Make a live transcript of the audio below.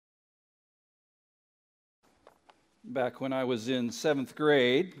back when I was in 7th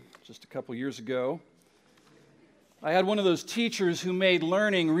grade, just a couple years ago. I had one of those teachers who made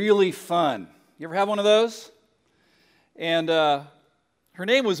learning really fun. You ever have one of those? And her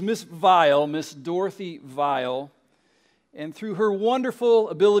name was Miss Vile, Miss Dorothy Vile. And through her wonderful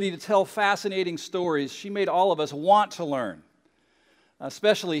ability to tell fascinating stories, she made all of us want to learn,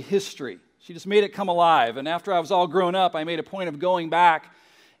 especially history. She just made it come alive. And after I was all grown up, I made a point of going back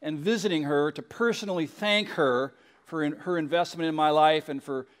and visiting her to personally thank her for her investment in my life and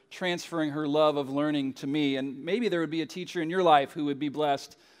for transferring her love of learning to me. And maybe there would be a teacher in your life who would be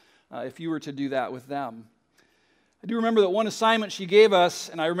blessed if you were to do that with them. I do remember that one assignment she gave us,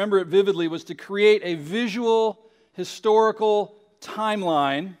 and I remember it vividly, was to create a visual historical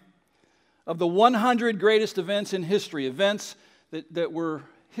timeline of the 100 greatest events in history, events that were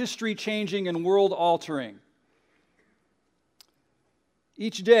history-changing and world-altering.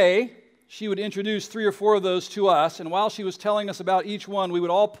 Each day, she would introduce 3 or 4 of those to us, and while she was telling us about each one, we would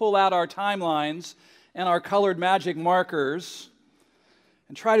all pull out our timelines and our colored magic markers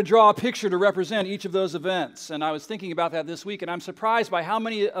and try to draw a picture to represent each of those events. And I was thinking about that this week, and I'm surprised by how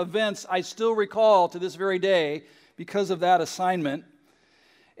many events I still recall to this very day because of that assignment.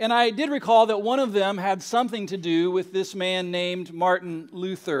 And I did recall that one of them had something to do with this man named Martin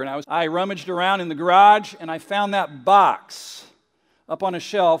Luther. And I rummaged around in the garage, and I found that box up on a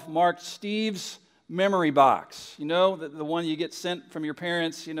shelf marked Steve's memory box. You know, the one you get sent from your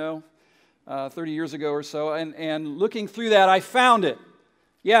parents, 30 years ago or so. And looking through that, I found it.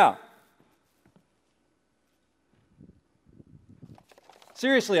 Yeah.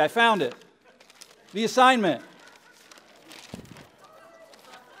 Seriously, I found it. The assignment.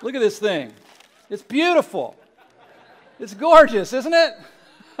 Look at this thing. It's beautiful. It's gorgeous, isn't it?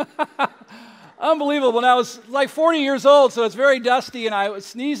 Unbelievable. Now, I was like 40 years old, so it's very dusty, and I was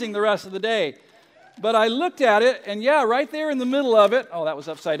sneezing the rest of the day. But I looked at it, and yeah, right there in the middle of it, oh, that was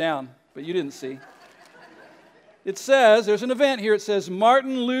upside down, but you didn't see. It says, there's an event here, it says,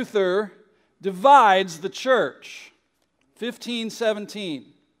 Martin Luther divides the church, 1517.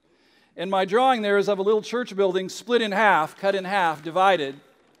 And my drawing there is of a little church building split in half, cut in half, divided.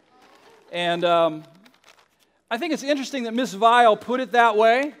 And I think it's interesting that Miss Vile put it that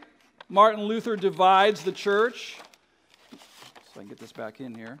way. Martin Luther divides the church. So I can get this back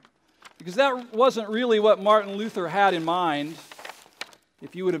in here. Because that wasn't really what Martin Luther had in mind.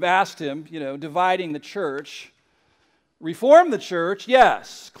 If you would have asked him, dividing the church. Reform the church,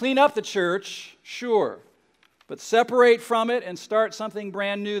 yes. Clean up the church, sure. But separate from it and start something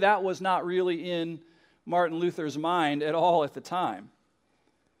brand new, that was not really in Martin Luther's mind at all at the time.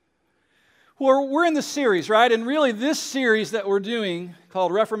 Well, we're in this series, right? And really this series that we're doing,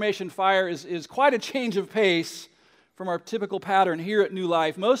 called Reformation Fire, is quite a change of pace from our typical pattern here at New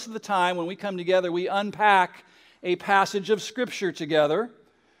Life. Most of the time when we come together, we unpack a passage of Scripture together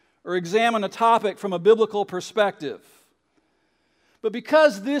or examine a topic from a biblical perspective. But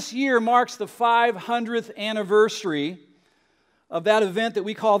because this year marks the 500th anniversary of that event that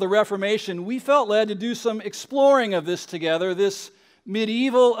we call the Reformation, we felt led to do some exploring of this together, this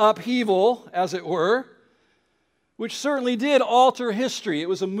medieval upheaval, as it were, which certainly did alter history. It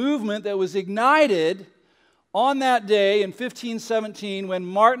was a movement that was ignited on that day in 1517 when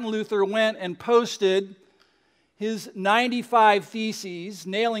Martin Luther went and posted his 95 Theses,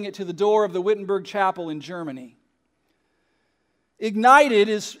 nailing it to the door of the Wittenberg Chapel in Germany. Ignited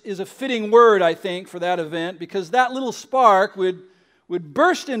is a fitting word, I think, for that event, because that little spark would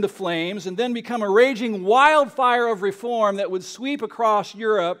burst into flames and then become a raging wildfire of reform that would sweep across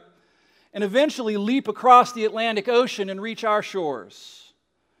Europe and eventually leap across the Atlantic Ocean and reach our shores.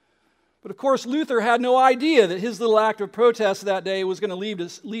 But of course, Luther had no idea that his little act of protest that day was going to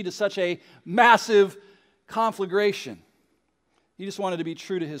lead to such a massive conflagration. He just wanted to be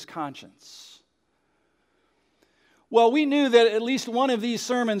true to his conscience. Well, we knew that at least one of these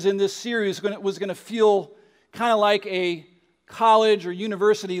sermons in this series was going to feel kind of like a college or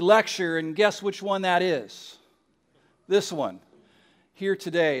university lecture, and guess which one that is? This one, here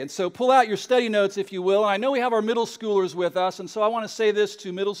today. And so pull out your study notes, if you will. And I know we have our middle schoolers with us, and so I want to say this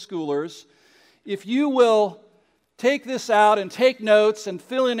to middle schoolers. If you will take this out and take notes and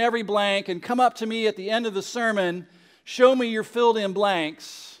fill in every blank and come up to me at the end of the sermon, show me your filled in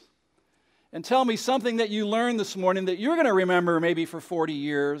blanks, and tell me something that you learned this morning that you're going to remember maybe for 40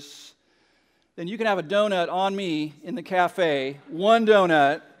 years, then you can have a donut on me in the cafe. 1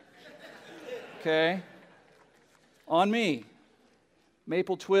 donut, okay, on me.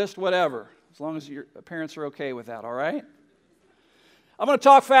 Maple twist, whatever, as long as your parents are okay with that, all right? I'm going to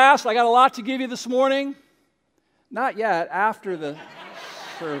talk fast. I got a lot to give you this morning. Not yet, after the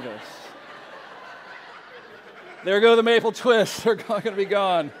service. There go the maple twists. They're going to be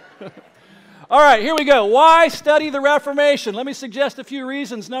gone. All right, here we go. Why study the Reformation? Let me suggest a few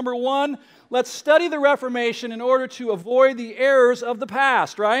reasons. Number one, let's study the Reformation in order to avoid the errors of the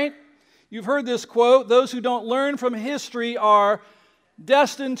past, right? You've heard this quote, those who don't learn from history are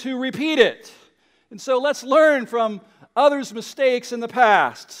destined to repeat it. And so let's learn from others' mistakes in the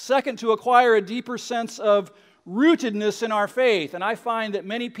past. Second, to acquire a deeper sense of rootedness in our faith. And I find that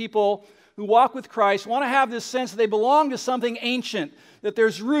many people who walk with Christ want to have this sense that they belong to something ancient, that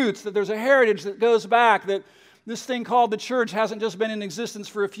there's roots, that there's a heritage that goes back, that this thing called the church hasn't just been in existence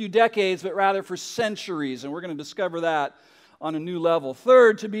for a few decades, but rather for centuries. And we're going to discover that on a new level.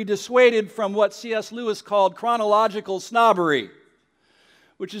 Third, to be dissuaded from what C.S. Lewis called chronological snobbery,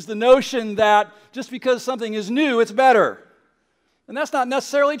 which is the notion that just because something is new, it's better. And that's not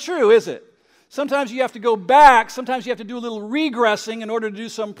necessarily true, is it? Sometimes you have to go back, sometimes you have to do a little regressing in order to do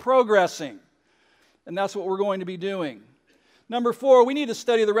some progressing. And that's what we're going to be doing. Number four, we need to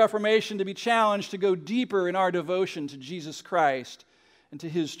study the Reformation to be challenged to go deeper in our devotion to Jesus Christ and to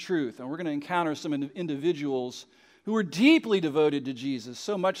His truth. And we're going to encounter some individuals who were deeply devoted to Jesus,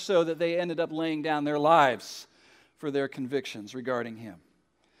 so much so that they ended up laying down their lives for their convictions regarding Him.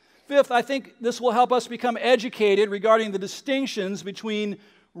 Fifth, I think this will help us become educated regarding the distinctions between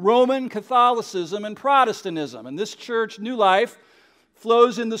Roman Catholicism and Protestantism. And this church, New Life,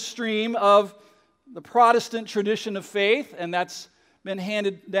 flows in the stream of the Protestant tradition of faith, and that's been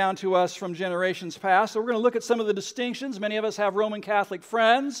handed down to us from generations past. So we're going to look at some of the distinctions. Many of us have Roman Catholic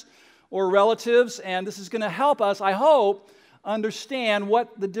friends or relatives, and this is going to help us, I hope, understand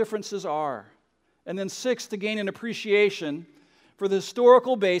what the differences are. And then sixth, to gain an appreciation for the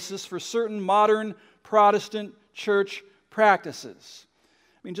historical basis for certain modern Protestant church practices.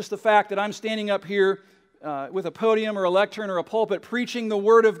 I mean, just the fact that I'm standing up here with a podium or a lectern or a pulpit preaching the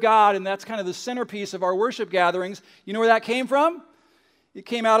Word of God, and that's kind of the centerpiece of our worship gatherings. You know where that came from? It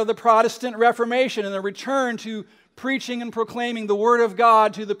came out of the Protestant Reformation and the return to preaching and proclaiming the Word of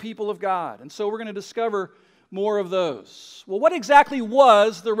God to the people of God. And so we're going to discover more of those. Well, what exactly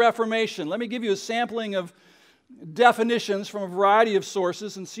was the Reformation? Let me give you a sampling of definitions from a variety of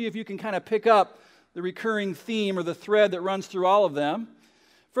sources and see if you can kind of pick up the recurring theme or the thread that runs through all of them.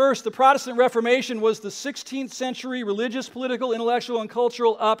 First, the Protestant Reformation was the 16th century religious, political, intellectual, and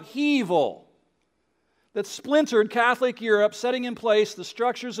cultural upheaval that splintered Catholic Europe, setting in place the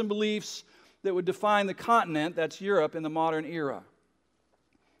structures and beliefs that would define the continent, that's Europe, in the modern era.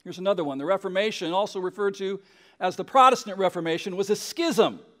 Here's another one. The Reformation, also referred to as the Protestant Reformation, was a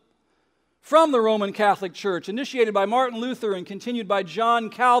schism from the Roman Catholic Church, initiated by Martin Luther and continued by John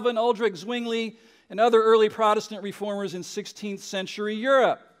Calvin, Ulrich Zwingli, and other early Protestant reformers in 16th century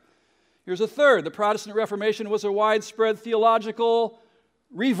Europe. Here's a third. The Protestant Reformation was a widespread theological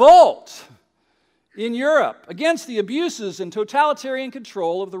revolt in Europe against the abuses and totalitarian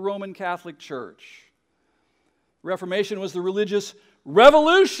control of the Roman Catholic Church. The Reformation was the religious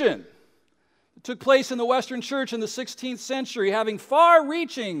revolution that took place in the Western Church in the 16th century, having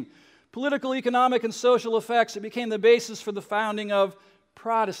far-reaching political, economic, and social effects. It became the basis for the founding of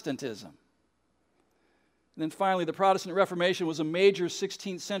Protestantism. And then finally, the Protestant Reformation was a major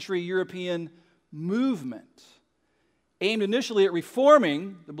 16th century European movement aimed initially at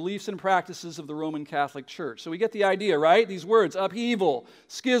reforming the beliefs and practices of the Roman Catholic Church. So we get the idea, right? These words, upheaval,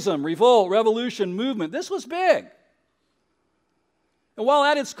 schism, revolt, revolution, movement. This was big. And while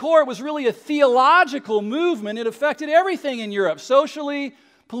at its core it was really a theological movement, it affected everything in Europe, socially,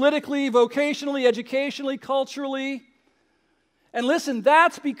 politically, vocationally, educationally, culturally. And listen,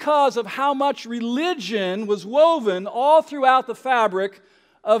 that's because of how much religion was woven all throughout the fabric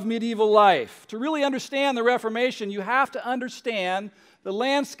of medieval life. To really understand the Reformation, you have to understand the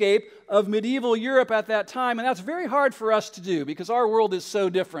landscape of medieval Europe at that time, and that's very hard for us to do because our world is so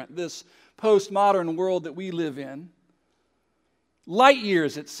different, this postmodern world that we live in. Light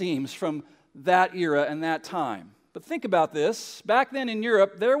years, it seems, from that era and that time. But think about this. Back then in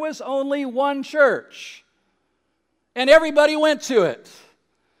Europe, there was only one church. And everybody went to it.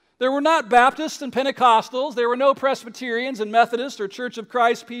 There were not Baptists and Pentecostals. There were no Presbyterians and Methodists or Church of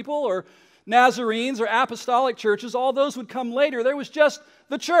Christ people or Nazarenes or apostolic churches. All those would come later. There was just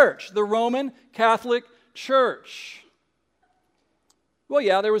the church, the Roman Catholic Church. Well,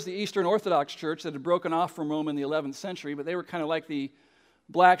 yeah, there was the Eastern Orthodox Church that had broken off from Rome in the 11th century, but they were kind of like the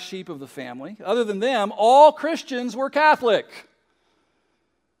black sheep of the family. Other than them, all Christians were Catholic.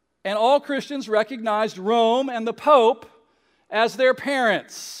 And all Christians recognized Rome and the Pope as their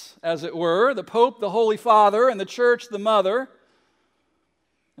parents, as it were. The Pope, the Holy Father, and the Church, the Mother.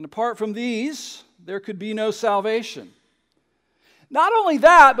 And apart from these, there could be no salvation. Not only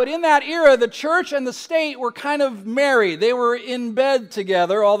that, but in that era, the church and the state were kind of married. They were in bed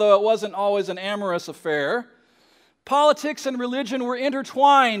together, although it wasn't always an amorous affair. Politics and religion were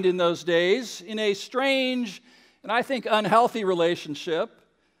intertwined in those days in a strange and I think unhealthy relationship.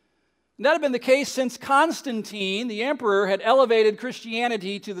 And that had been the case since Constantine, the emperor, had elevated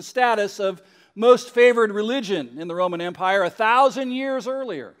Christianity to the status of most favored religion in the Roman Empire 1,000 years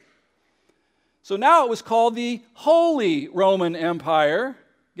earlier. So now it was called the Holy Roman Empire.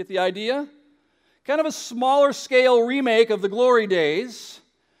 Get the idea? Kind of a smaller scale remake of the glory days.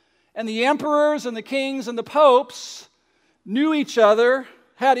 And the emperors and the kings and the popes knew each other,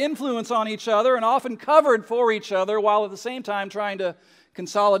 had influence on each other, and often covered for each other while at the same time trying to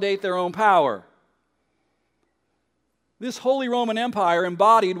consolidate their own power. This Holy Roman Empire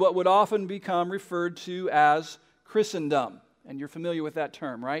embodied what would often become referred to as Christendom. And you're familiar with that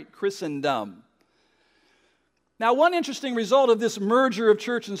term, right? Christendom. Now, one interesting result of this merger of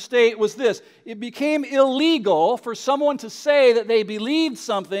church and state was this. It became illegal for someone to say that they believed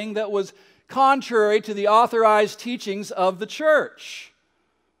something that was contrary to the authorized teachings of the church.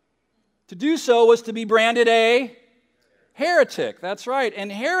 To do so was to be branded a heretic. That's right.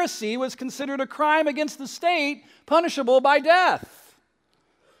 And heresy was considered a crime against the state, punishable by death.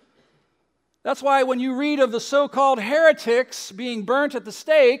 That's why when you read of the so-called heretics being burnt at the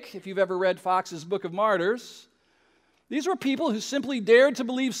stake, if you've ever read Fox's Book of Martyrs, these were people who simply dared to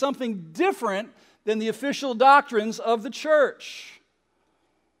believe something different than the official doctrines of the church.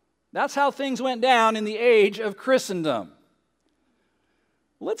 That's how things went down in the age of Christendom.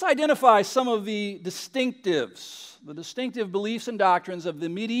 Let's identify some of the distinctive beliefs and doctrines of the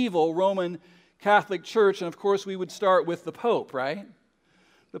medieval Roman Catholic Church. And of course, we would start with the Pope, right?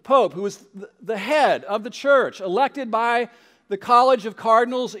 The Pope, who was the head of the church, elected by the College of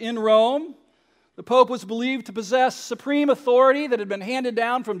Cardinals in Rome. The Pope was believed to possess supreme authority that had been handed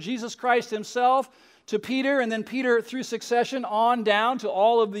down from Jesus Christ himself to Peter, and then Peter, through succession, on down to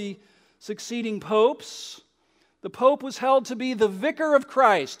all of the succeeding popes. The Pope was held to be the vicar of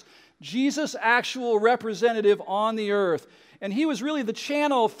Christ, Jesus' actual representative on the earth. And he was really the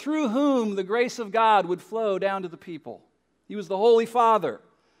channel through whom the grace of God would flow down to the people. He was the Holy Father.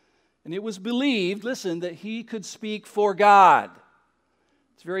 And it was believed, listen, that he could speak for God.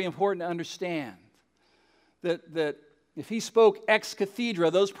 It's very important to understand that if he spoke ex cathedra,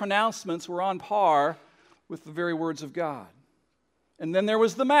 those pronouncements were on par with the very words of God. And then there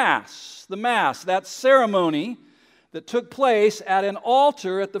was the Mass, that ceremony that took place at an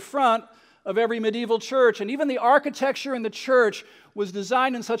altar at the front of every medieval church. And even the architecture in the church was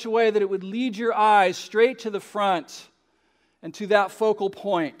designed in such a way that it would lead your eyes straight to the front and to that focal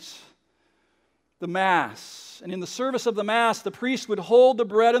point, the Mass. And in the service of the Mass, the priest would hold the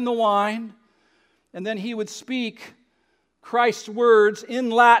bread and the wine, and then he would speak Christ's words in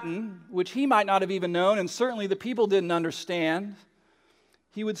Latin, which he might not have even known, and certainly the people didn't understand.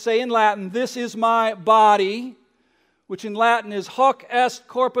 He would say in Latin, "This is my body," which in Latin is hoc est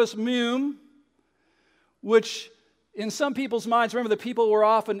corpus meum, which in some people's minds, remember the people were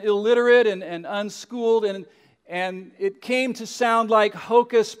often illiterate and unschooled, and it came to sound like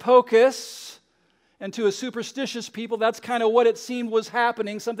hocus pocus. And to a superstitious people, that's kind of what it seemed was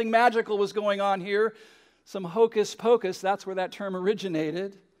happening. Something magical was going on here. Some hocus pocus, that's where that term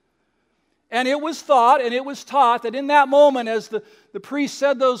originated. And it was thought and it was taught that in that moment, as the priest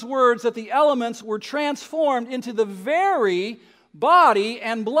said those words, that the elements were transformed into the very body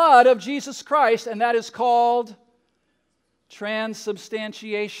and blood of Jesus Christ, and that is called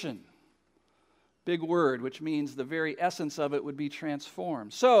transubstantiation. Big word, which means the very essence of it would be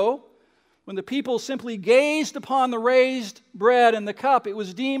transformed. So, when the people simply gazed upon the raised bread and the cup, it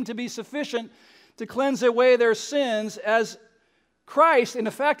was deemed to be sufficient to cleanse away their sins, as Christ, in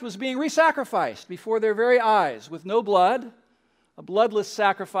effect, was being re-sacrificed before their very eyes with no blood, a bloodless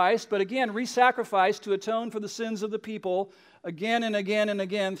sacrifice, but again, re-sacrificed to atone for the sins of the people again and again and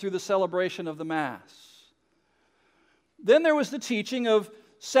again through the celebration of the Mass. Then there was the teaching of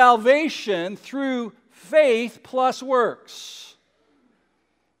salvation through faith plus works.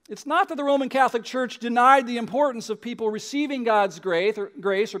 It's not that the Roman Catholic Church denied the importance of people receiving God's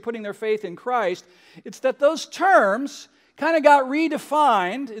grace or putting their faith in Christ. It's that those terms kind of got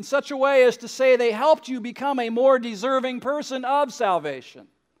redefined in such a way as to say they helped you become a more deserving person of salvation.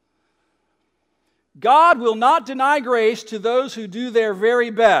 God will not deny grace to those who do their very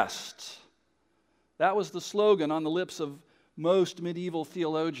best. That was the slogan on the lips of most medieval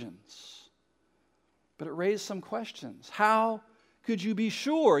theologians. But it raised some questions. How could you be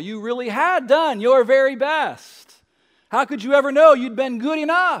sure you really had done your very best? How could you ever know you'd been good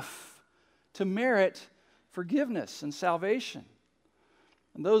enough to merit forgiveness and salvation?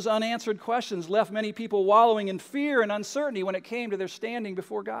 And those unanswered questions left many people wallowing in fear and uncertainty when it came to their standing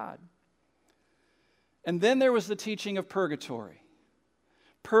before God. And then there was the teaching of purgatory.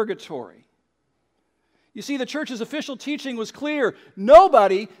 Purgatory. You see, the church's official teaching was clear.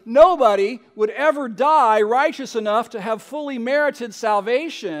 Nobody would ever die righteous enough to have fully merited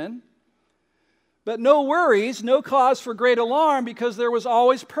salvation. But no worries, no cause for great alarm, because there was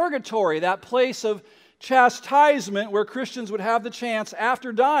always purgatory, that place of chastisement where Christians would have the chance,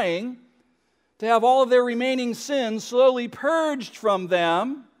 after dying, to have all of their remaining sins slowly purged from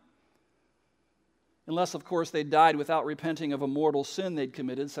them. Unless, of course, they died without repenting of a mortal sin they'd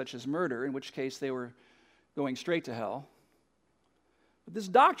committed, such as murder, in which case they were going straight to hell. But this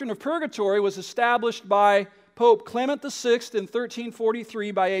doctrine of purgatory was established by Pope Clement VI in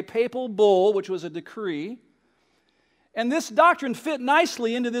 1343 by a papal bull, which was a decree. And this doctrine fit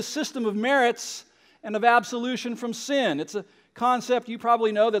nicely into this system of merits and of absolution from sin. It's a concept you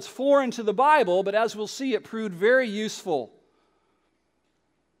probably know that's foreign to the Bible, but as we'll see, it proved very useful.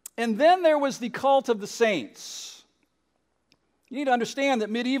 And then there was the cult of the saints. You need to understand that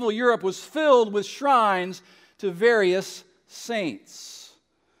medieval Europe was filled with shrines to various saints.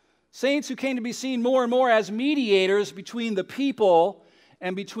 Saints who came to be seen more and more as mediators between the people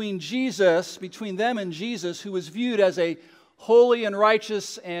and between Jesus, between them and Jesus, who was viewed as a holy and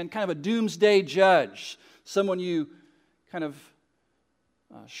righteous and kind of a doomsday judge, someone you kind of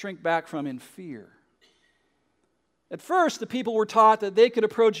shrink back from in fear. At first, the people were taught that they could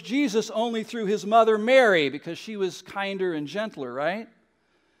approach Jesus only through his mother Mary, because she was kinder and gentler, right?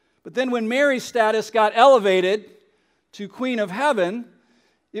 But then when Mary's status got elevated to Queen of Heaven,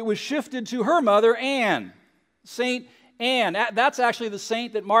 it was shifted to her mother, Anne. Saint Anne. That's actually the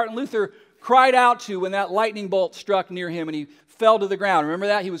saint that Martin Luther cried out to when that lightning bolt struck near him and he fell to the ground. Remember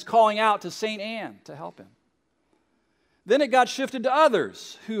that? He was calling out to Saint Anne to help him. Then it got shifted to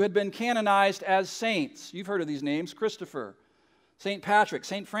others who had been canonized as saints. You've heard of these names: Christopher, St. Patrick,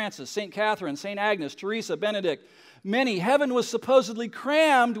 St. Francis, St. Catherine, St. Agnes, Teresa, Benedict. Many. Heaven was supposedly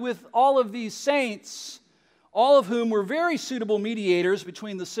crammed with all of these saints, all of whom were very suitable mediators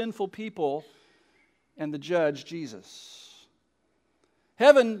between the sinful people and the judge, Jesus.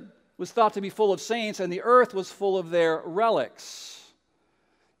 Heaven was thought to be full of saints, and the earth was full of their relics.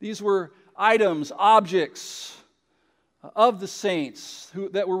 These were items, objects of the saints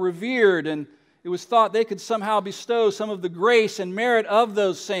that were revered, and it was thought they could somehow bestow some of the grace and merit of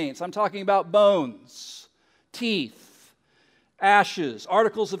those saints. I'm talking about bones, teeth, ashes,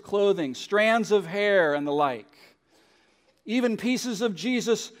 articles of clothing, strands of hair, and the like. Even pieces of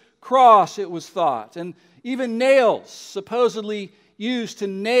Jesus' cross, it was thought, and even nails supposedly used to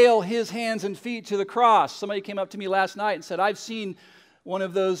nail his hands and feet to the cross. Somebody came up to me last night and said, "I've seen one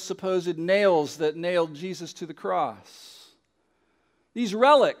of those supposed nails that nailed Jesus to the cross." These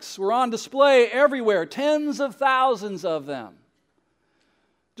relics were on display everywhere, tens of thousands of them.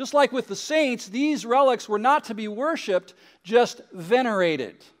 Just like with the saints, these relics were not to be worshipped, just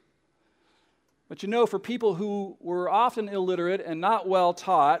venerated. But you know, for people who were often illiterate and not well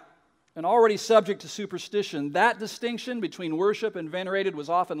taught and already subject to superstition, that distinction between worship and venerated was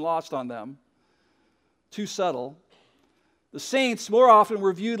often lost on them. Too subtle. The saints more often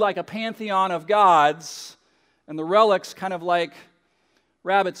were viewed like a pantheon of gods, and the relics kind of like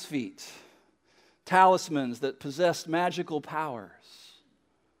rabbit's feet, talismans that possessed magical powers.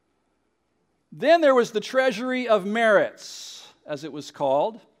 Then there was the treasury of merits, as it was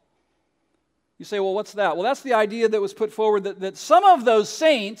called. You say, well, what's that? Well, that's the idea that was put forward that some of those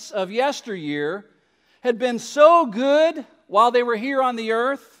saints of yesteryear had been so good while they were here on the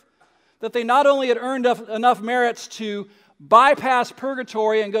earth that they not only had earned enough merits to bypass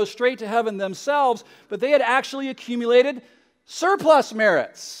purgatory and go straight to heaven themselves, but they had actually accumulated surplus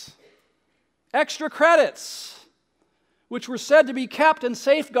merits, extra credits, which were said to be kept and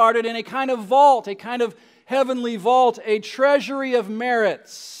safeguarded in a kind of vault, a kind of heavenly vault, a treasury of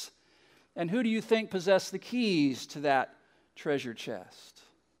merits. And who do you think possessed the keys to that treasure chest?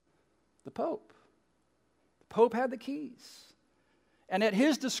 The Pope. The Pope had the keys. And at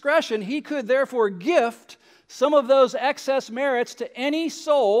his discretion, he could therefore gift some of those excess merits to any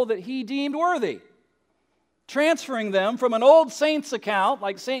soul that he deemed worthy, transferring them from an old saint's account,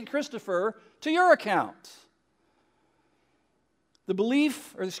 like St. Christopher, to your account.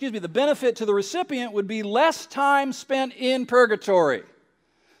 The benefit to the recipient would be less time spent in purgatory.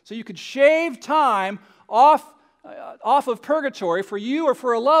 So you could shave time off of purgatory for you or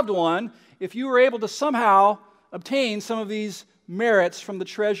for a loved one if you were able to somehow obtain some of these merits from the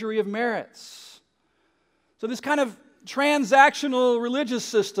treasury of merits. So this kind of transactional religious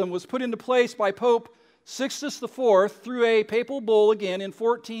system was put into place by Pope Sixtus IV, through a papal bull again in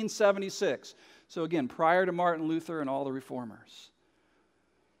 1476. So again, prior to Martin Luther and all the reformers.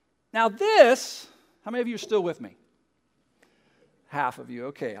 Now this, how many of you are still with me? Half of you.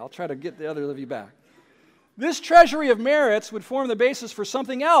 Okay, I'll try to get the other of you back. This treasury of merits would form the basis for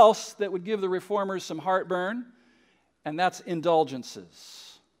something else that would give the reformers some heartburn, and that's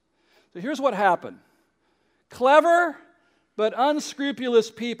indulgences. So here's what happened. Clever but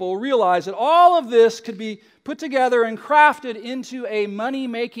unscrupulous people realized that all of this could be put together and crafted into a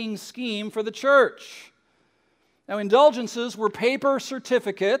money-making scheme for the church. Now, indulgences were paper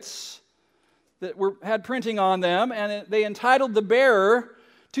certificates that had printing on them, and they entitled the bearer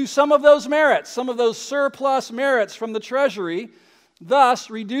to some of those merits, some of those surplus merits from the treasury, thus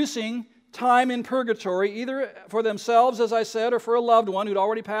reducing time in purgatory, either for themselves, as I said, or for a loved one who'd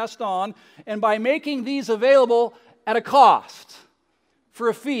already passed on. And by making these available at a cost, for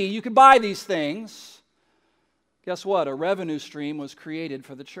a fee, you could buy these things. Guess what? A revenue stream was created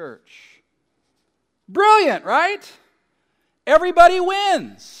for the church. Brilliant, right? Everybody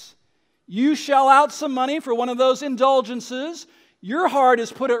wins. You shell out some money for one of those indulgences. Your heart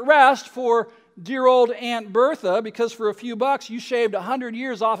is put at rest for dear old Aunt Bertha, because for a few bucks you shaved 100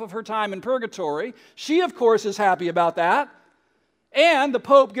 years off of her time in purgatory. She, of course, is happy about that. And the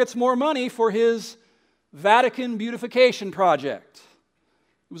Pope gets more money for his Vatican beautification project.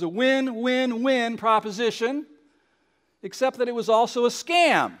 It was a win-win-win proposition, except that it was also a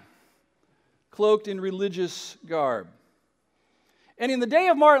scam, cloaked in religious garb. And in the day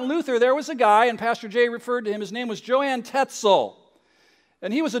of Martin Luther, there was a guy, and Pastor Jay referred to him, his name was Johann Tetzel,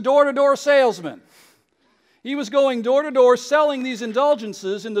 and he was a door-to-door salesman. He was going door-to-door selling these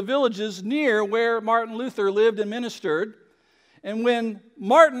indulgences in the villages near where Martin Luther lived and ministered. And when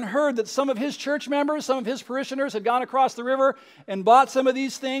Martin heard that some of his church members, some of his parishioners had gone across the river and bought some of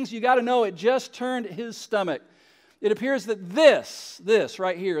these things, you got to know it just turned his stomach. It appears that this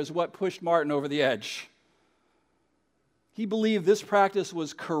right here is what pushed Martin over the edge. He believed this practice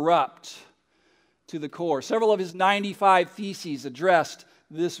was corrupt to the core. Several of his 95 theses addressed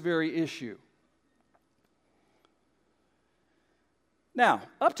this very issue. Now,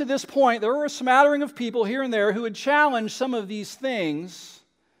 up to this point, there were a smattering of people here and there who had challenged some of these things,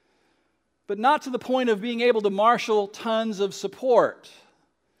 but not to the point of being able to marshal tons of support.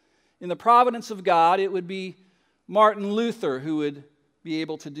 In the providence of God, it would be Martin Luther who would be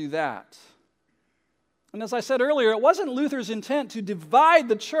able to do that. And as I said earlier, it wasn't Luther's intent to divide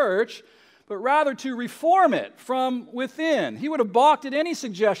the church, but rather to reform it from within. He would have balked at any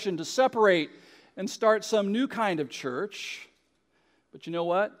suggestion to separate and start some new kind of church. But you know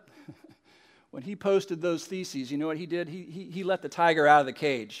what? When he posted those theses, you know what he did? He let the tiger out of the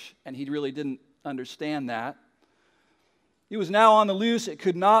cage, and he really didn't understand that. He was now on the loose. It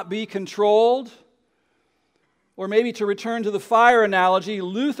could not be controlled. Or maybe to return to the fire analogy,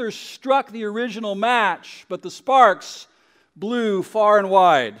 Luther struck the original match, but the sparks blew far and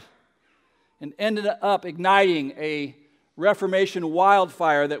wide and ended up igniting a Reformation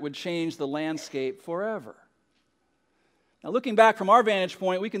wildfire that would change the landscape forever. Now, looking back from our vantage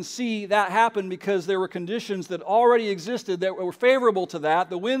point, we can see that happen because there were conditions that already existed that were favorable to that.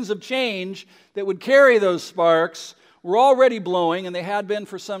 The winds of change that would carry those sparks were already blowing, and they had been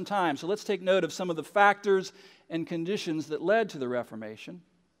for some time. So let's take note of some of the factors and conditions that led to the Reformation.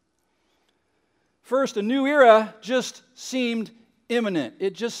 First, a new era just seemed imminent.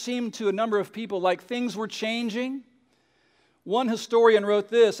 It just seemed to a number of people like things were changing. One historian wrote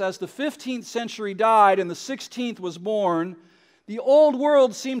this: as the 15th century died and the 16th was born, the old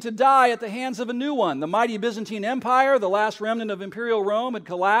world seemed to die at the hands of a new one. The mighty Byzantine Empire, the last remnant of imperial Rome, had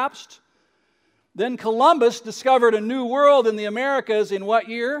collapsed. Then Columbus discovered a new world in the Americas in what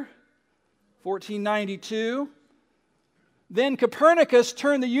year? 1492. Then Copernicus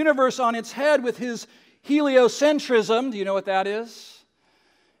turned the universe on its head with his heliocentrism. Do you know what that is?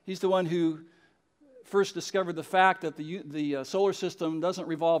 He's the one who first discovered the fact that the solar system doesn't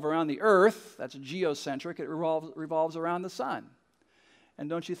revolve around the Earth. That's geocentric. It revolves around the sun. And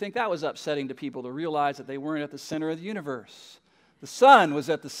don't you think that was upsetting to people to realize that they weren't at the center of the universe? The sun was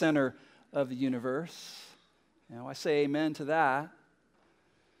at the center of the universe. You know, I say amen to that.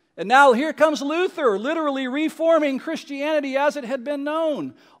 And now here comes Luther, literally reforming Christianity as it had been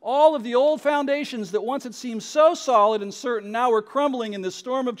known. All of the old foundations that once had seemed so solid and certain now were crumbling in this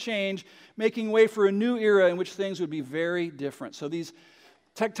storm of change, making way for a new era in which things would be very different. So these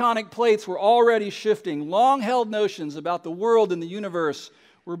tectonic plates were already shifting. Long-held notions about the world and the universe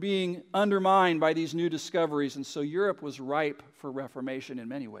were being undermined by these new discoveries, and so Europe was ripe for Reformation in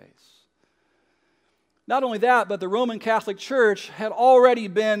many ways. Not only that, but the Roman Catholic Church had already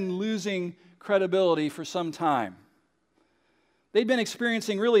been losing credibility for some time. They'd been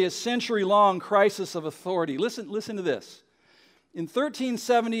experiencing really a century-long crisis of authority. Listen to this. In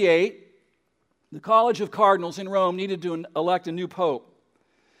 1378, the College of Cardinals in Rome needed to elect a new pope.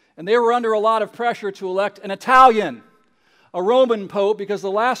 And they were under a lot of pressure to elect an Italian, a Roman pope, because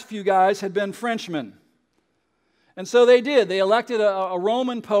the last few guys had been Frenchmen. And so they did. They elected a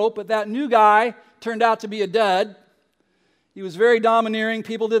Roman pope, but that new guy turned out to be a dud. He was very domineering.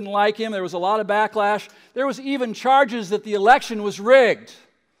 People didn't like him. There was a lot of backlash. There was even charges that the election was rigged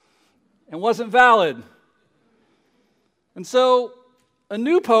and wasn't valid. And so a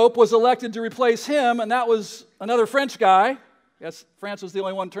new pope was elected to replace him, and that was another French guy. Yes, France was the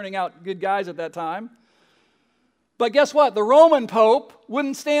only one turning out good guys at that time. But guess what? The Roman pope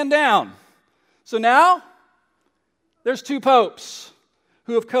wouldn't stand down. So now there's two popes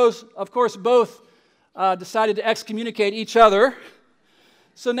who, of course, both decided to excommunicate each other.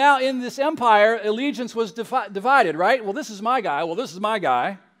 So now in this empire, allegiance was divided, right? Well, this is my guy. Well, this is my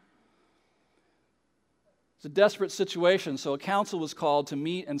guy. It's a desperate situation, so a council was called to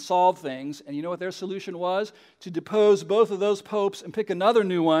meet and solve things. And you know what their solution was? To depose both of those popes and pick another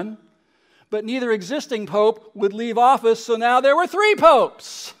new one. But neither existing pope would leave office, so now there were three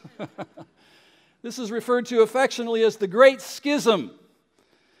popes. This is referred to affectionately as the Great Schism.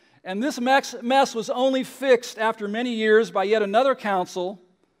 And this mess was only fixed after many years by yet another council,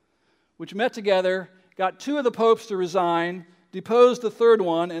 which met together, got two of the popes to resign, deposed the third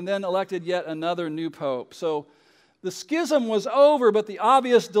one, and then elected yet another new pope. So the schism was over, but the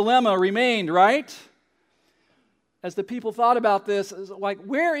obvious dilemma remained, right? As the people thought about this, it's like,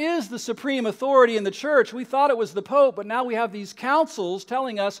 where is the supreme authority in the church? We thought it was the pope, but now we have these councils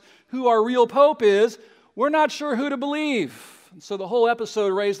telling us who our real pope is. We're not sure who to believe. And so the whole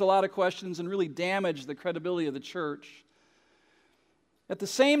episode raised a lot of questions and really damaged the credibility of the church. At the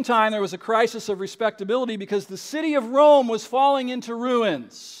same time, there was a crisis of respectability because the city of Rome was falling into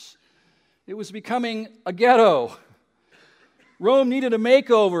ruins. It was becoming a ghetto. Rome needed a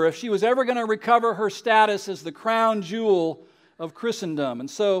makeover if she was ever going to recover her status as the crown jewel of Christendom. And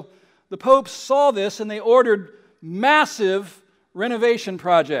so the popes saw this and they ordered massive renovation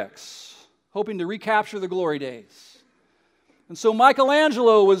projects, hoping to recapture the glory days. And so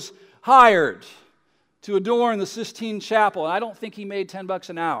Michelangelo was hired to adorn the Sistine Chapel. And I don't think he made $10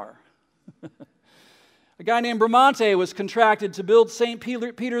 an hour. A guy named Bramante was contracted to build St.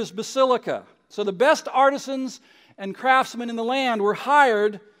 Peter's Basilica. So the best artisans and craftsmen in the land were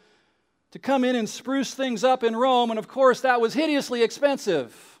hired to come in and spruce things up in Rome, and of course that was hideously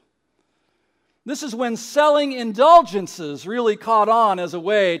expensive. This is when selling indulgences really caught on as a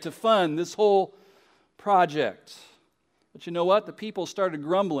way to fund this whole project. But you know what? The people started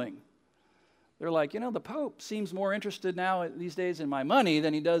grumbling. They're like, the Pope seems more interested now these days in my money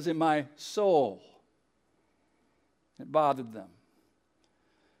than he does in my soul. It bothered them.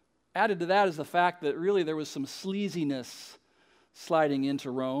 Added to that is the fact that really there was some sleaziness sliding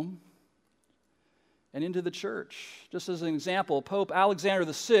into Rome and into the church. Just as an example, Pope Alexander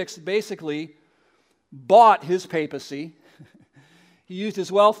VI basically bought his papacy. He used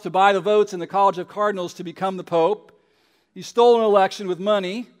his wealth to buy the votes in the College of Cardinals to become the Pope. He stole an election with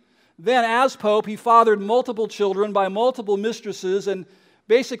money. Then, as Pope, he fathered multiple children by multiple mistresses and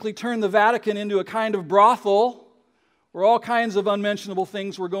basically turned the Vatican into a kind of brothel where all kinds of unmentionable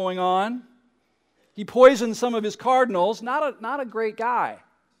things were going on. He poisoned some of his cardinals. Not a great guy.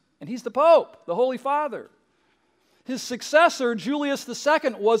 And he's the Pope, the Holy Father. His successor, Julius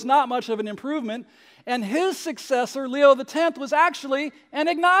II, was not much of an improvement, and his successor, Leo X, was actually an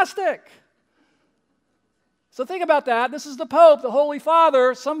agnostic. So think about that. This is the Pope, the Holy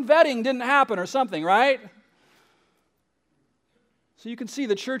Father. Some vetting didn't happen or something, right? So you can see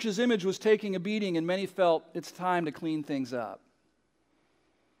the church's image was taking a beating, and many felt it's time to clean things up.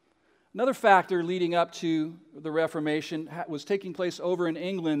 Another factor leading up to the Reformation was taking place over in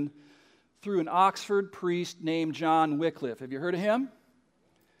England through an Oxford priest named John Wycliffe. Have you heard of him?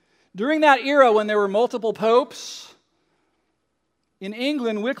 During that era when there were multiple popes, in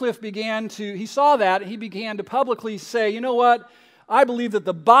England, Wycliffe he saw that, and he began to publicly say, you know what, I believe that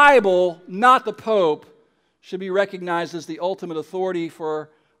the Bible, not the Pope, should be recognized as the ultimate authority for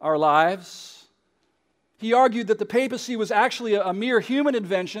our lives. He argued that the papacy was actually a mere human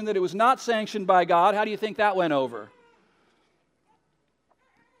invention, that it was not sanctioned by God. How do you think that went over?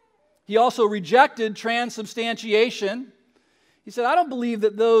 He also rejected transubstantiation. He said, I don't believe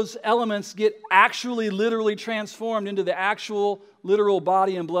that those elements get actually literally transformed into the actual literal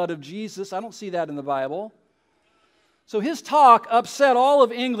body and blood of Jesus. I don't see that in the Bible. So his talk upset all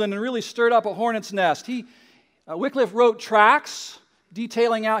of England and really stirred up a hornet's nest. Wycliffe wrote tracts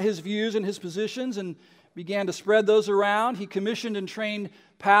detailing out his views and his positions and began to spread those around. He commissioned and trained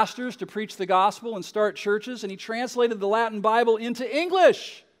pastors to preach the gospel and start churches, and he translated the Latin Bible into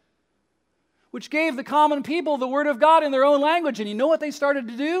English, which gave the common people the Word of God in their own language. And you know what they started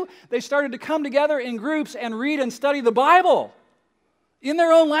to do? They started to come together in groups and read and study the Bible in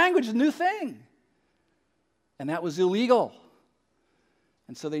their own language, a new thing. And that was illegal.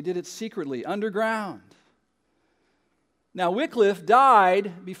 And so they did it secretly, underground. Now, Wycliffe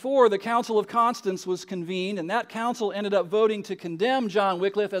died before the Council of Constance was convened, and that council ended up voting to condemn John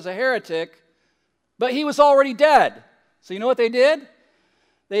Wycliffe as a heretic, but he was already dead. So you know what they did?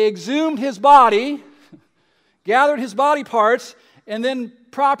 They exhumed his body, gathered his body parts, and then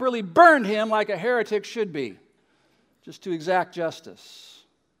properly burned him like a heretic should be, just to exact justice.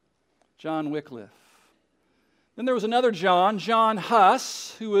 John Wycliffe. Then there was another John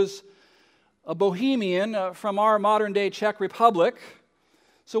Huss, who was a Bohemian from our modern-day Czech Republic.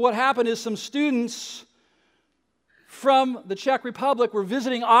 So what happened is some students from the Czech Republic were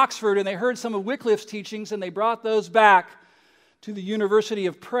visiting Oxford, and they heard some of Wycliffe's teachings, and they brought those back to the University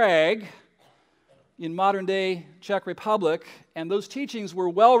of Prague in modern-day Czech Republic, and those teachings were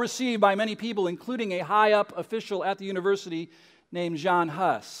well received by many people, including a high-up official at the university named John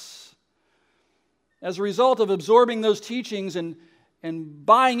Huss. As a result of absorbing those teachings and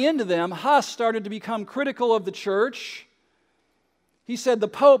buying into them, Huss started to become critical of the church. He said the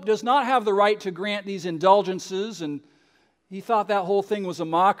Pope does not have the right to grant these indulgences, and he thought that whole thing was a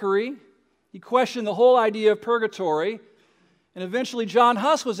mockery. He questioned the whole idea of purgatory, and eventually John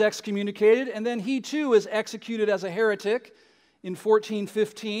Huss was excommunicated, and then he too was executed as a heretic in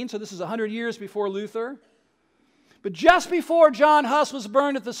 1415, so this is 100 years before Luther. But just before John Huss was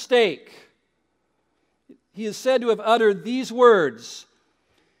burned at the stake, he is said to have uttered these words,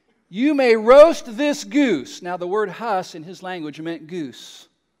 "You may roast this goose." Now the word Huss in his language meant goose.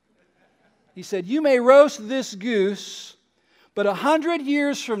 He said, "You may roast this goose, but 100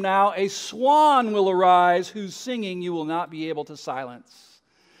 years from now a swan will arise whose singing you will not be able to silence."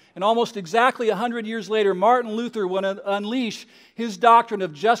 And almost exactly 100 years later, Martin Luther would unleash his doctrine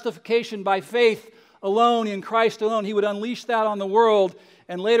of justification by faith alone in Christ alone. He would unleash that on the world.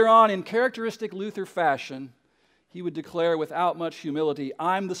 And later on, in characteristic Luther fashion, he would declare without much humility,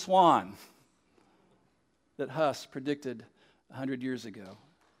 "I'm the swan that Huss predicted 100 years ago,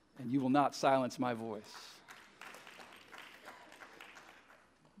 and you will not silence my voice."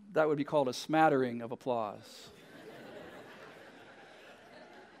 That would be called a smattering of applause.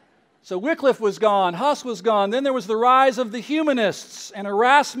 So Wycliffe was gone, Huss was gone. Then there was the rise of the humanists, an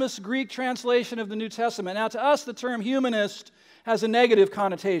Erasmus Greek translation of the New Testament. Now to us, the term humanist has a negative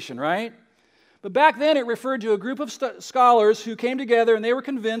connotation, right? But back then it referred to a group of scholars who came together and they were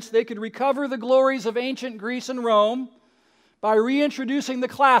convinced they could recover the glories of ancient Greece and Rome by reintroducing the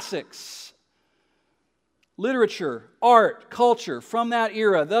classics, literature, art, culture from that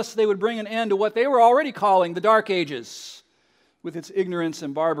era. Thus they would bring an end to what they were already calling the Dark Ages, with its ignorance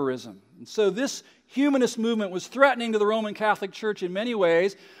and barbarism. And so this humanist movement was threatening to the Roman Catholic Church in many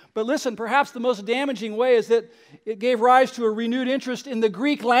ways. But listen, perhaps the most damaging way is that it gave rise to a renewed interest in the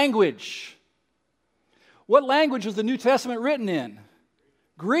Greek language. What language was the New Testament written in?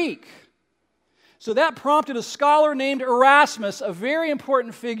 Greek. So that prompted a scholar named Erasmus, a very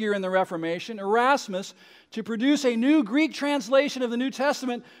important figure in the Reformation, Erasmus, to produce a new Greek translation of the New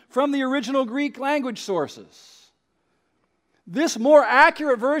Testament from the original Greek language sources. This more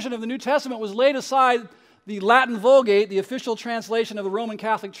accurate version of the New Testament was laid aside the Latin Vulgate, the official translation of the Roman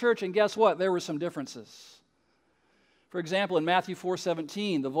Catholic Church, and guess what? There were some differences. For example, in Matthew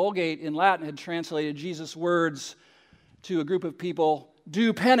 4:17, the Vulgate in Latin had translated Jesus' words to a group of people,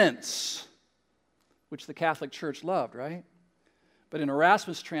 "Do penance," which the Catholic Church loved, right? But in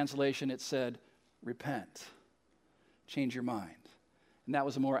Erasmus' translation, it said, "Repent, change your mind." And that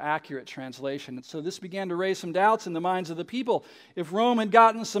was a more accurate translation. And so this began to raise some doubts in the minds of the people. If Rome had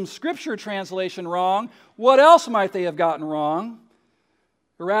gotten some scripture translation wrong, what else might they have gotten wrong?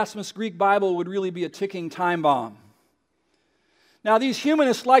 Erasmus' Greek Bible would really be a ticking time bomb. Now, these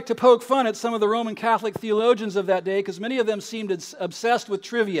humanists like to poke fun at some of the Roman Catholic theologians of that day because many of them seemed obsessed with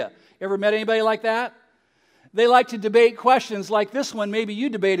trivia. Ever met anybody like that? They like to debate questions like this one. Maybe you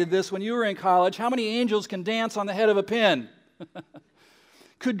debated this when you were in college. How many angels can dance on the head of a pin?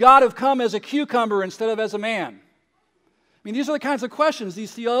 Could God have come as a cucumber instead of as a man? I mean, these are the kinds of questions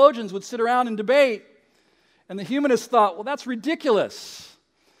these theologians would sit around and debate. And the humanists thought, well, that's ridiculous.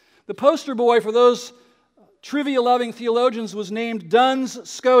 The poster boy for those trivia-loving theologians was named Duns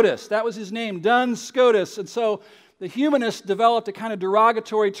Scotus. That was his name, Duns Scotus. And so the humanists developed a kind of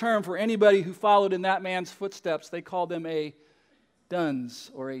derogatory term for anybody who followed in that man's footsteps. They called them a duns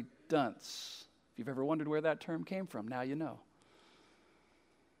or a dunce. If you've ever wondered where that term came from, now you know.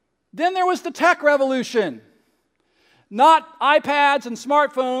 Then there was the tech revolution. Not iPads and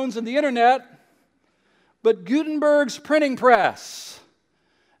smartphones and the internet, but Gutenberg's printing press.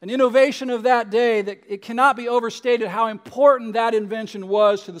 An innovation of that day that it cannot be overstated how important that invention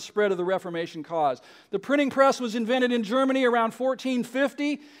was to the spread of the Reformation cause. The printing press was invented in Germany around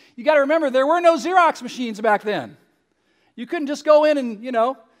 1450. You got to remember, there were no Xerox machines back then. You couldn't just go in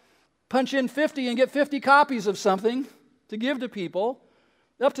and, punch in 50 and get 50 copies of something to give to people.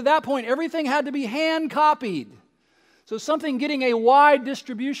 Up to that point, everything had to be hand copied. So something getting a wide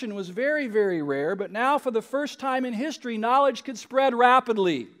distribution was very, very rare, but now for the first time in history, knowledge could spread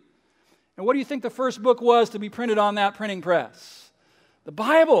rapidly. And what do you think the first book was to be printed on that printing press? The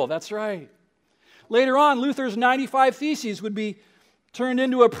Bible, that's right. Later on, Luther's 95 Theses would be turned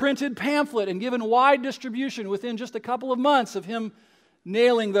into a printed pamphlet and given wide distribution within just a couple of months of him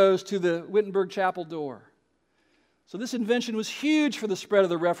nailing those to the Wittenberg chapel door. So this invention was huge for the spread of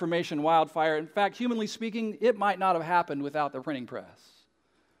the Reformation wildfire. In fact, humanly speaking, it might not have happened without the printing press.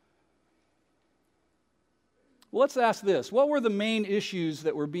 Well, let's ask this. What were the main issues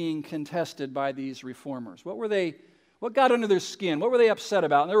that were being contested by these reformers? What got under their skin? What were they upset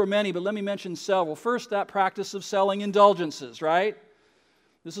about? And there were many, but let me mention several. First, that practice of selling indulgences, right?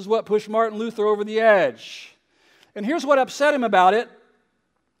 This is what pushed Martin Luther over the edge. And here's what upset him about it.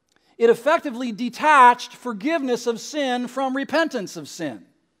 It effectively detached forgiveness of sin from repentance of sin.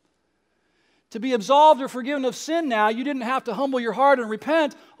 To be absolved or forgiven of sin now, you didn't have to humble your heart and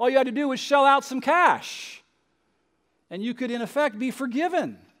repent. All you had to do was shell out some cash. And you could, in effect, be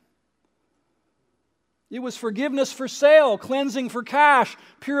forgiven. It was forgiveness for sale, cleansing for cash,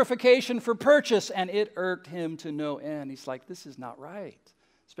 purification for purchase, and it irked him to no end. He's like, this is not right,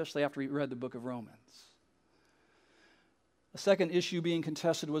 especially after he read the book of Romans. The second issue being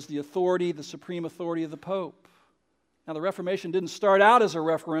contested was the authority, the supreme authority of the Pope. Now, the Reformation didn't start out as a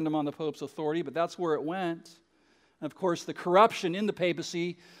referendum on the Pope's authority, but that's where it went. And of course, the corruption in the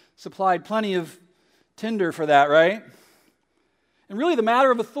papacy supplied plenty of tinder for that, right? And really, the matter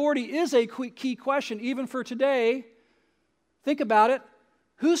of authority is a key question, even for today. Think about it.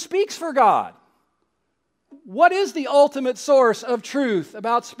 Who speaks for God? What is the ultimate source of truth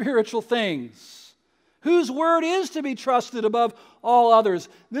about spiritual things? Whose word is to be trusted above all others?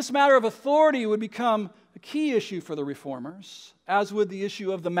 This matter of authority would become a key issue for the reformers, as would the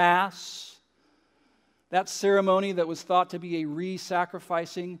issue of the Mass, that ceremony that was thought to be a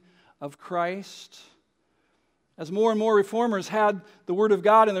re-sacrificing of Christ. As more and more reformers had the Word of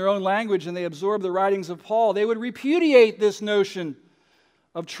God in their own language and they absorbed the writings of Paul, they would repudiate this notion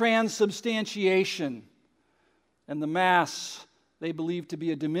of transubstantiation. And the Mass they believed to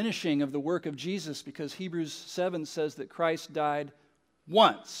be a diminishing of the work of Jesus because Hebrews 7 says that Christ died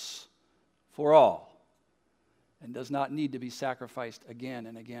once for all and does not need to be sacrificed again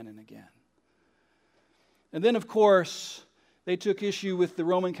and again and again. And then, of course, they took issue with the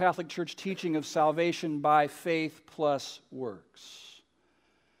Roman Catholic Church teaching of salvation by faith plus works.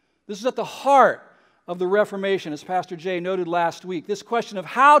 This is at the heart of the Reformation, as Pastor Jay noted last week. This question of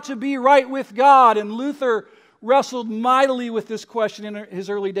how to be right with God, and Luther wrestled mightily with this question in his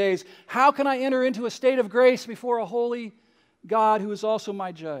early days. How can I enter into a state of grace before a holy God who is also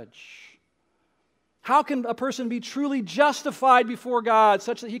my judge? How can a person be truly justified before God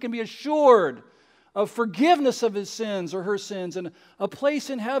such that he can be assured of forgiveness of his sins or her sins and a place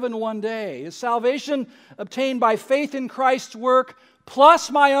in heaven one day? Is salvation obtained by faith in Christ's work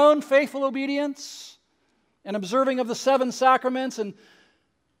plus my own faithful obedience and observing of the 7 sacraments and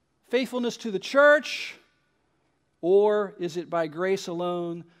faithfulness to the church? Or is it by grace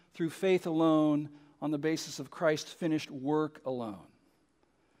alone, through faith alone, on the basis of Christ's finished work alone?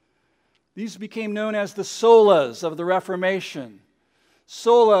 These became known as the solas of the Reformation.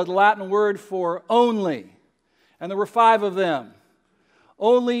 Sola, the Latin word for only. And there were 5 of them.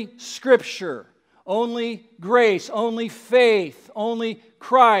 Only Scripture, only grace, only faith, only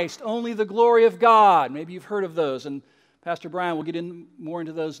Christ, only the glory of God. Maybe you've heard of those, and Pastor Brian will get more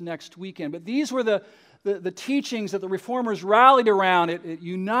into those next weekend. But these were the teachings that the Reformers rallied around. It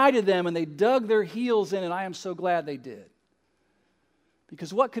united them, and they dug their heels in, and I am so glad they did.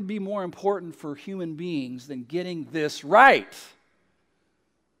 Because what could be more important for human beings than getting this right?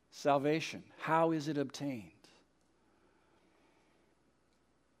 Salvation. How is it obtained?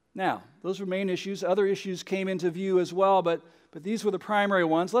 Now, those were main issues. Other issues came into view as well, but these were the primary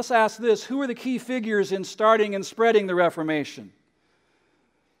ones. Let's ask this. Who were the key figures in starting and spreading the Reformation?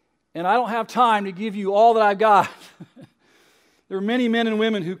 And I don't have time to give you all that I've got. There were many men and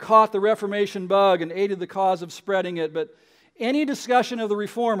women who caught the Reformation bug and aided the cause of spreading it, but any discussion of the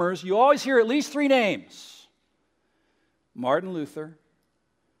Reformers, you always hear at least three names: Martin Luther,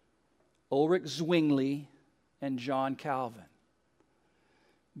 Ulrich Zwingli, and John Calvin.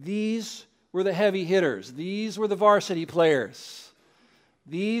 These were the heavy hitters. These were the varsity players.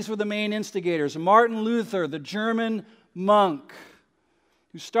 These were the main instigators. Martin Luther, the German monk,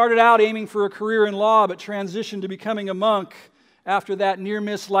 who started out aiming for a career in law but transitioned to becoming a monk after that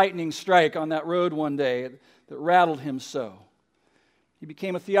near-miss lightning strike on that road one day that rattled him so. He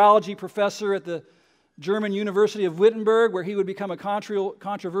became a theology professor at the German University of Wittenberg, where he would become a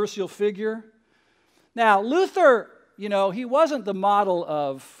controversial figure. Now, Luther, he wasn't the model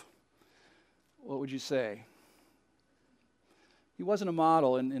of, what would you say? He wasn't a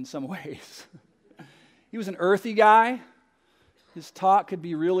model in some ways. He was an earthy guy. His talk could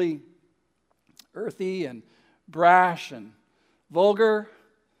be really earthy and brash and vulgar,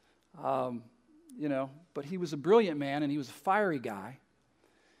 but he was a brilliant man and he was a fiery guy.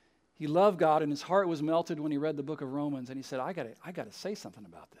 He loved God and his heart was melted when he read the book of Romans, and he said, I got to say something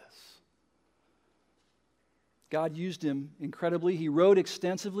about this. God used him incredibly. He wrote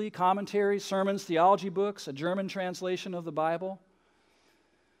extensively, commentaries, sermons, theology books, a German translation of the Bible.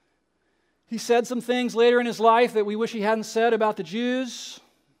 He said some things later in his life that we wish he hadn't said about the Jews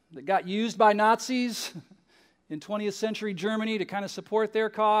that got used by Nazis in 20th century Germany to kind of support their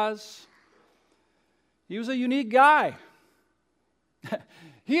cause. He was a unique guy.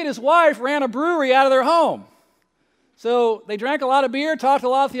 He and his wife ran a brewery out of their home. So they drank a lot of beer, talked a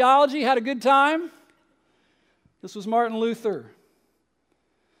lot of theology, had a good time. This was Martin Luther.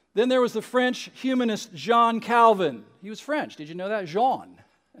 Then there was the French humanist Jean Calvin. He was French. Did you know that? Jean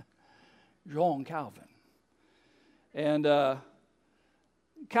Calvin. And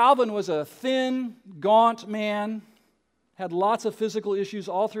Calvin was a thin, gaunt man, had lots of physical issues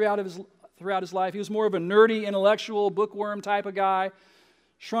all throughout his life. He was more of a nerdy, intellectual, bookworm type of guy,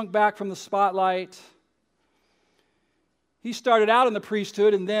 shrunk back from the spotlight. He started out in the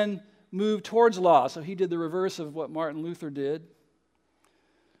priesthood and then moved towards law, so he did the reverse of what Martin Luther did.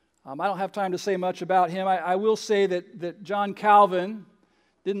 I don't have time to say much about him. I will say that John Calvin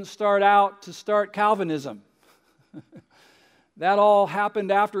didn't start out to start Calvinism. That all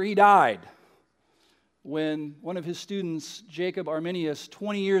happened after he died, when one of his students, Jacob Arminius,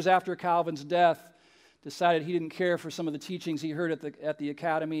 20 years after Calvin's death, decided he didn't care for some of the teachings he heard at the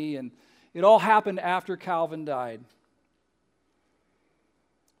academy, and it all happened after Calvin died.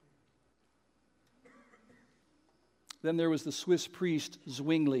 Then there was the Swiss priest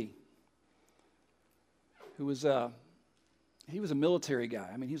Zwingli, who was he was a military guy.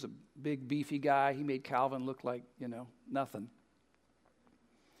 I mean, he was a big, beefy guy. He made Calvin look like, nothing.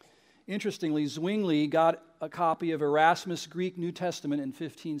 Interestingly, Zwingli got a copy of Erasmus' Greek New Testament in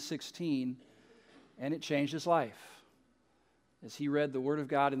 1516, and it changed his life as he read the Word of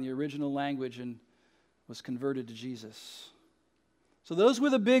God in the original language and was converted to Jesus. So those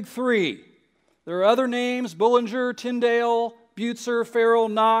were the big three. There are other names: Bullinger, Tyndale, Butzer, Farrell,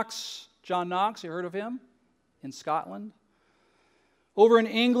 Knox. John Knox, you heard of him? In Scotland. Over in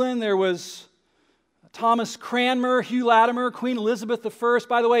England, there was Thomas Cranmer, Hugh Latimer, Queen Elizabeth I.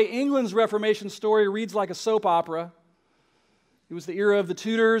 By the way, England's Reformation story reads like a soap opera. It was the era of the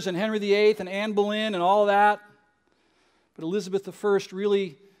Tudors and Henry VIII and Anne Boleyn and all of that. But Elizabeth I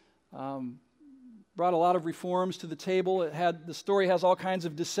really brought a lot of reforms to the table. The story has all kinds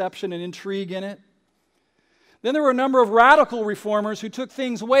of deception and intrigue in it. Then there were a number of radical reformers who took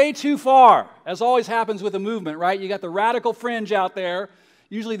things way too far, as always happens with a movement, right? You got the radical fringe out there,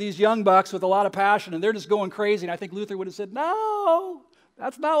 usually these young bucks with a lot of passion, and they're just going crazy. And I think Luther would have said, no,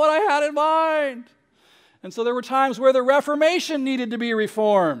 that's not what I had in mind. And so there were times where the Reformation needed to be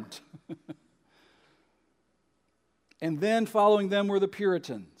reformed. And then following them were the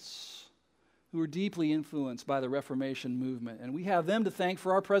Puritans, who were deeply influenced by the Reformation movement. And we have them to thank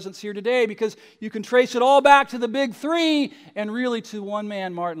for our presence here today, because you can trace it all back to the big three and really to one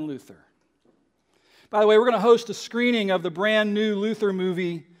man, Martin Luther. By the way, we're going to host a screening of the brand new Luther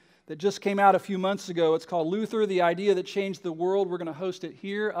movie that just came out a few months ago. It's called Luther, the Idea That Changed the World. We're going to host it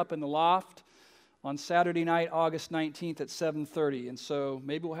here up in the loft on Saturday night, August 19th at 7:30. And so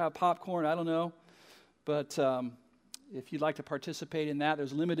maybe we'll have popcorn, I don't know. But if you'd like to participate in that,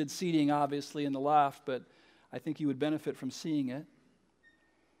 there's limited seating, obviously, in the loft, but I think you would benefit from seeing it.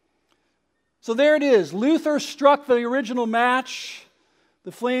 So there it is. Luther struck the original match.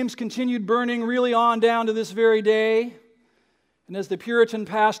 The flames continued burning really on down to this very day. And as the Puritan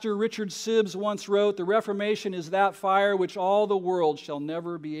pastor Richard Sibbes once wrote, the Reformation is that fire which all the world shall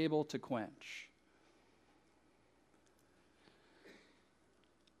never be able to quench.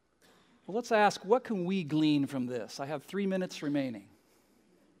 Well, let's ask, what can we glean from this? I have 3 minutes remaining.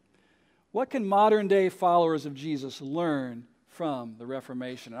 What can modern-day followers of Jesus learn from the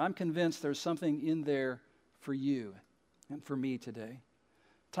Reformation? And I'm convinced there's something in there for you and for me today.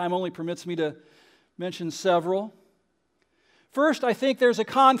 Time only permits me to mention several. First, I think there's a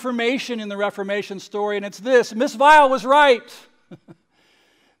confirmation in the Reformation story, and it's this: Miss Weil was right.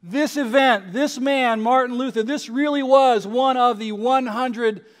 This event, this man, Martin Luther, this really was one of the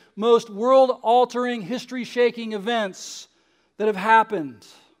 100 most world-altering, history-shaking events that have happened.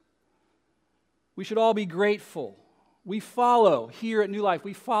 We should all be grateful. We follow here at New Life.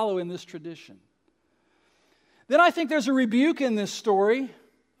 We follow in this tradition. Then I think there's a rebuke in this story.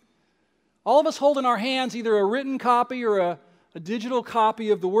 All of us hold in our hands either a written copy or a digital copy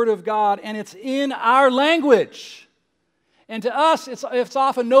of the Word of God, and it's in our language. And to us, it's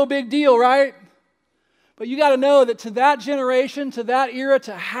often no big deal, right? But you got to know that to that generation, to that era,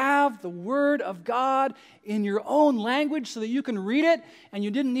 to have the Word of God in your own language so that you can read it and you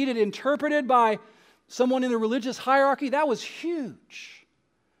didn't need it interpreted by someone in the religious hierarchy, that was huge.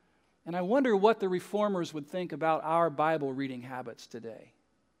 And I wonder what the reformers would think about our Bible reading habits today,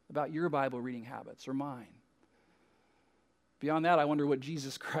 about your Bible reading habits or mine. Beyond that, I wonder what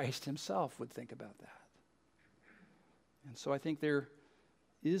Jesus Christ himself would think about that. And so I think there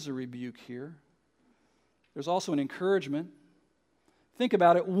is a rebuke here. There's also an encouragement. Think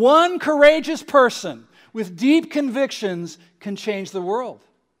about it. One courageous person with deep convictions can change the world.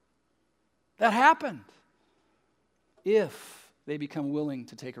 That happened if they become willing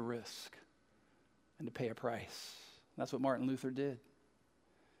to take a risk and to pay a price. That's what Martin Luther did.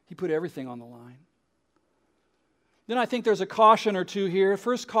 He put everything on the line. Then I think there's a caution or two here.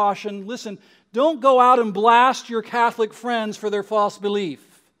 First caution, listen, don't go out and blast your Catholic friends for their false belief.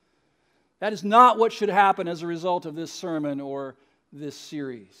 That is not what should happen as a result of this sermon or this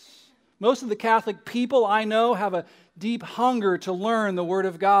series. Most of the Catholic people I know have a deep hunger to learn the Word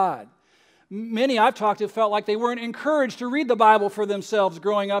of God. Many I've talked to felt like they weren't encouraged to read the Bible for themselves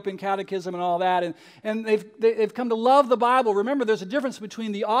growing up in catechism and all that, and they've come to love the Bible. Remember, there's a difference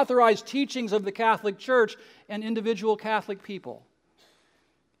between the authorized teachings of the Catholic Church and individual Catholic people.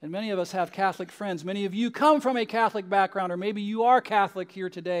 And many of us have Catholic friends. Many of you come from a Catholic background, or maybe you are Catholic here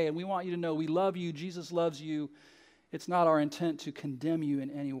today, and we want you to know we love you, Jesus loves you. It's not our intent to condemn you in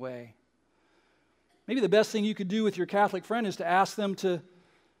any way. Maybe the best thing you could do with your Catholic friend is to ask them to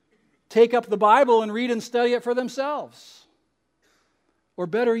take up the Bible and read and study it for themselves. Or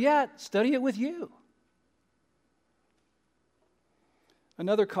better yet, study it with you.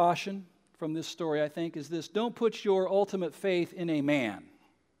 Another caution from this story, I think, is this: don't put your ultimate faith in a man.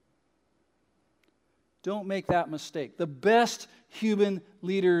 Don't make that mistake. The best human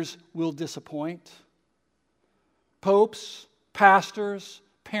leaders will disappoint. Popes, pastors,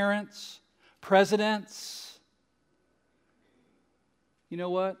 parents, presidents. You know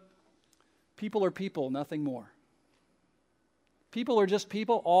what? People are people, nothing more. People are just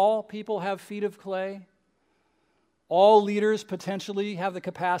people. All people have feet of clay. All leaders potentially have the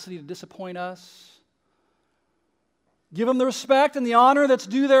capacity to disappoint us. Give them the respect and the honor that's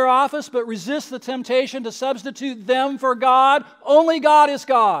due their office, but resist the temptation to substitute them for God. Only God is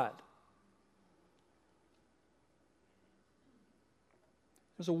God.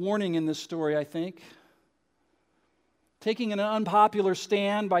 There's a warning in this story, I think. Taking an unpopular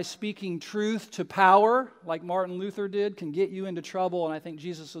stand by speaking truth to power, like Martin Luther did, can get you into trouble, and I think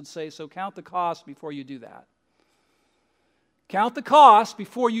Jesus would say, so count the cost before you do that. Count the cost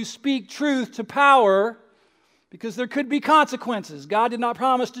before you speak truth to power, because there could be consequences. God did not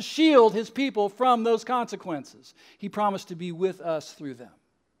promise to shield his people from those consequences. He promised to be with us through them.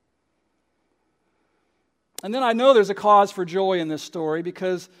 And then I know there's a cause for joy in this story,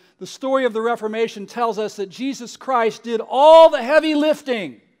 because the story of the Reformation tells us that Jesus Christ did all the heavy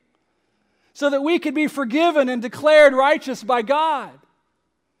lifting so that we could be forgiven and declared righteous by God.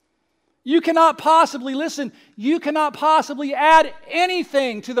 You cannot possibly, listen, you cannot possibly add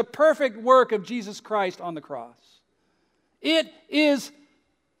anything to the perfect work of Jesus Christ on the cross. It is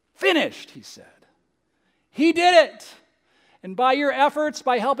finished, he said. He did it. And by your efforts,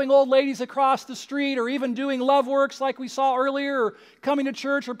 by helping old ladies across the street, or even doing love works like we saw earlier, or coming to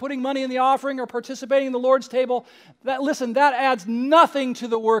church, or putting money in the offering, or participating in the Lord's table, that adds nothing to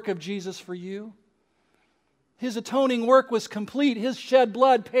the work of Jesus for you. His atoning work was complete. His shed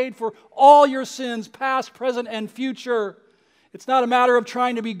blood paid for all your sins, past, present, and future. It's not a matter of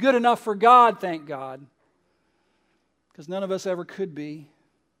trying to be good enough for God, thank God, because none of us ever could be.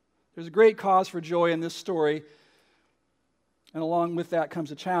 There's a great cause for joy in this story. And along with that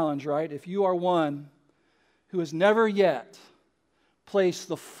comes a challenge, right? If you are one who has never yet place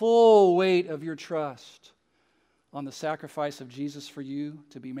the full weight of your trust on the sacrifice of Jesus for you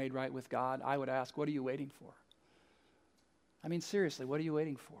to be made right with God, I would ask, what are you waiting for? I mean, seriously, what are you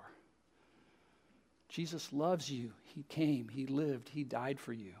waiting for? Jesus loves you. He came, He lived, He died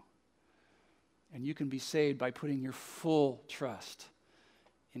for you. And you can be saved by putting your full trust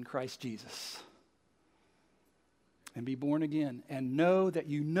in Christ Jesus. And be born again. And know that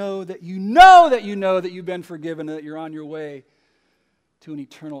you know that you know that you know that you've been forgiven and that you're on your way to an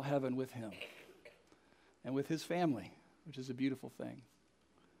eternal heaven with Him and with His family, which is a beautiful thing.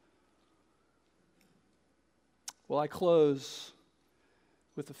 Well, I close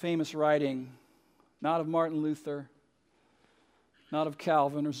with the famous writing, not of Martin Luther, not of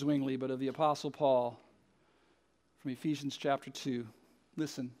Calvin or Zwingli, but of the Apostle Paul from Ephesians chapter 2.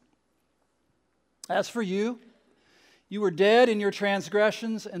 Listen. As for you, you were dead in your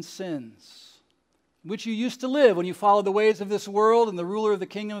transgressions and sins, in which you used to live when you followed the ways of this world and the ruler of the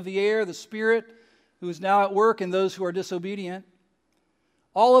kingdom of the air, the Spirit, who is now at work in those who are disobedient.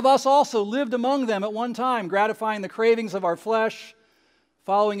 All of us also lived among them at one time, gratifying the cravings of our flesh,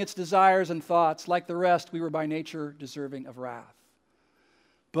 following its desires and thoughts. Like the rest, we were by nature deserving of wrath.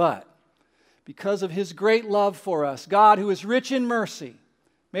 But because of His great love for us, God, who is rich in mercy,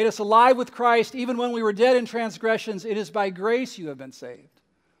 made us alive with Christ even when we were dead in transgressions. It is by grace you have been saved.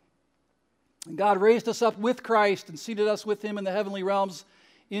 And God raised us up with Christ and seated us with Him in the heavenly realms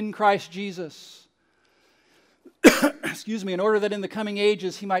in Christ Jesus. Excuse me, in order that in the coming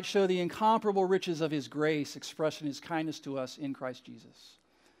ages He might show the incomparable riches of His grace expressed in His kindness to us in Christ Jesus.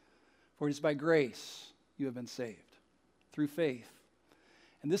 For it is by grace you have been saved, through faith.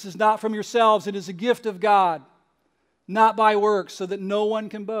 And this is not from yourselves, it is a gift of God, not by works, so that no one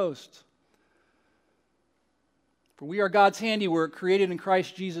can boast. For we are God's handiwork, created in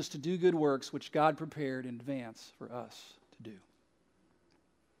Christ Jesus to do good works, which God prepared in advance for us to do.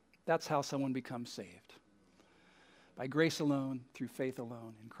 That's how someone becomes saved. By grace alone, through faith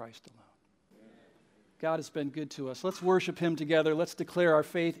alone, in Christ alone. God has been good to us. Let's worship Him together. Let's declare our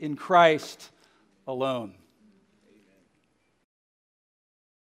faith in Christ alone.